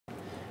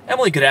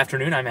Emilee, good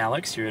afternoon. I'm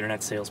Alex, your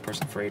internet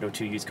salesperson for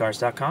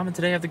 802usedcars.com, and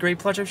today I have the great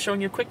pleasure of showing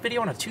you a quick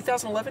video on a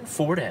 2011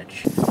 Ford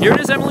Edge. Here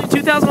it is, Emilee,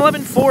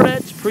 2011 Ford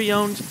Edge,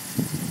 pre-owned,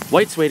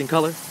 white suede in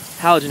color,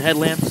 halogen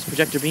headlamps,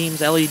 projector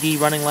beams,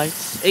 LED running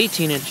lights,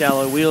 18-inch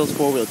alloy wheels,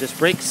 4-wheel disc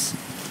brakes,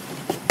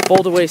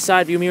 fold-away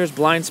side view mirrors,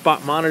 blind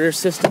spot monitor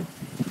system,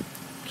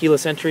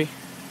 keyless entry.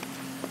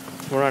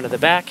 We're onto the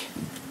back.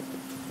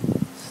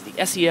 This is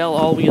the SEL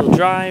all-wheel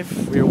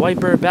drive, rear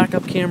wiper,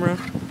 backup camera,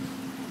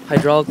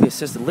 hydraulically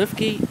assisted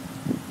liftgate,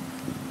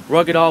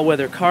 rugged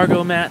all-weather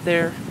cargo mat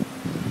there,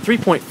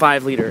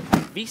 3.5-liter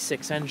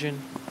V6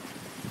 engine,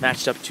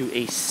 matched up to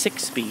a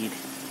 6-speed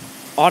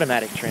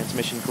automatic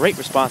transmission, great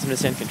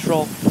responsiveness and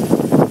control,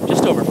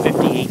 just over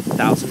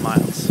 58,000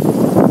 miles.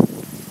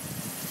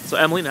 So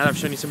Emilee, now that I've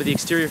shown you some of the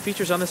exterior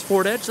features on this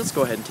Ford Edge, let's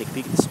go ahead and take a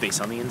peek at the space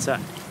on the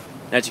inside.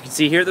 As you can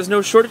see here, there's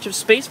no shortage of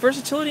space,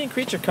 versatility, and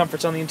creature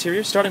comforts on the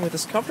interior, starting with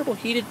this comfortable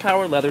heated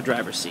power leather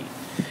driver's seat.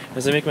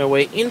 As I make my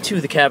way into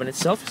the cabin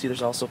itself, you see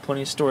there's also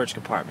plenty of storage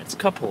compartments,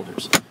 cup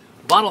holders,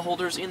 bottle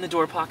holders in the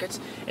door pockets,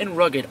 and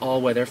rugged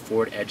all-weather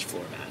Ford Edge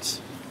floor mats.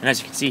 And as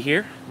you can see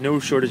here, no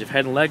shortage of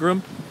head and leg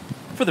room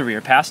for the rear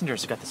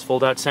passengers. You've got this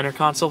fold-out center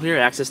console here,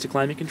 access to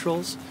climate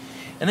controls,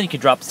 and then you can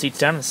drop the seats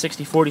down in a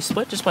 60-40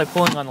 split just by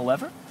pulling on the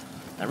lever.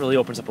 That really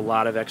opens up a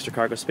lot of extra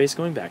cargo space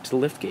going back to the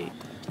liftgate.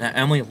 Now,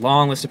 Emilee,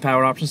 long list of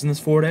power options in this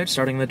Ford Edge,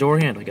 starting in the door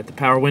handle. You get the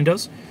power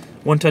windows,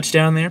 one touch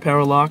down there,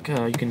 power lock,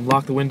 you can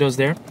lock the windows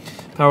there,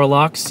 power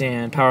locks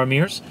and power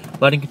mirrors,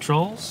 lighting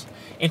controls,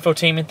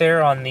 infotainment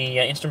there on the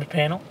instrument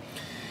panel.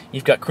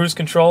 You've got cruise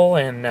control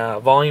and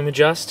volume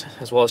adjust,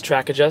 as well as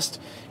track adjust.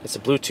 It's a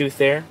Bluetooth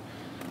there.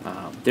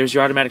 There's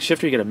your automatic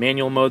shifter. You got a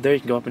manual mode there. You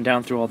can go up and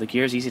down through all the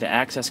gears, easy to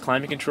access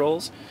climate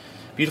controls.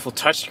 Beautiful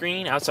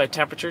touchscreen, outside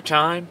temperature,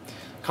 time,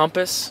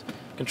 compass,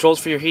 controls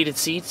for your heated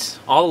seats,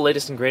 all the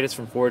latest and greatest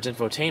from Ford's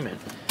infotainment.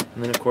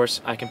 And then, of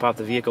course, I can pop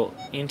the vehicle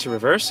into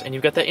reverse, and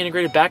you've got that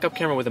integrated backup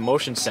camera with a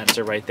motion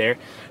sensor right there.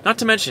 Not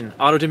to mention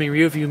auto-dimming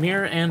rear view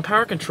mirror and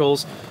power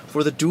controls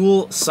for the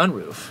dual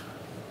sunroof.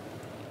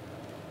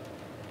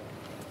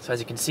 So as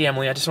you can see,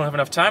 Emilee, I just don't have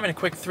enough time in a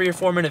quick 3 or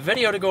 4 minute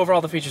video to go over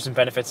all the features and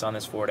benefits on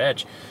this Ford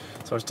Edge.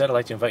 So instead, I'd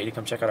like to invite you to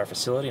come check out our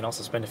facility and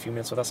also spend a few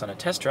minutes with us on a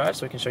test drive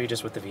so we can show you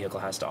just what the vehicle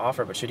has to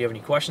offer. But should you have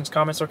any questions,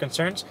 comments, or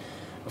concerns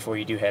before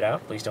you do head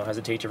out, please don't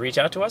hesitate to reach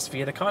out to us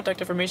via the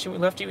contact information we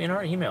left you in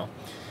our email.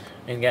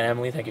 And again,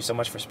 Emilee, thank you so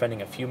much for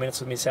spending a few minutes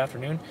with me this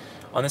afternoon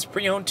on this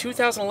pre-owned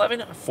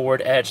 2011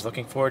 Ford Edge.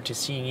 Looking forward to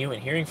seeing you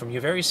and hearing from you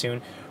very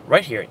soon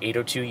right here at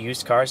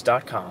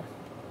 802usedcars.com.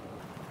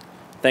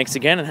 Thanks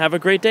again and have a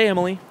great day,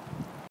 Emilee.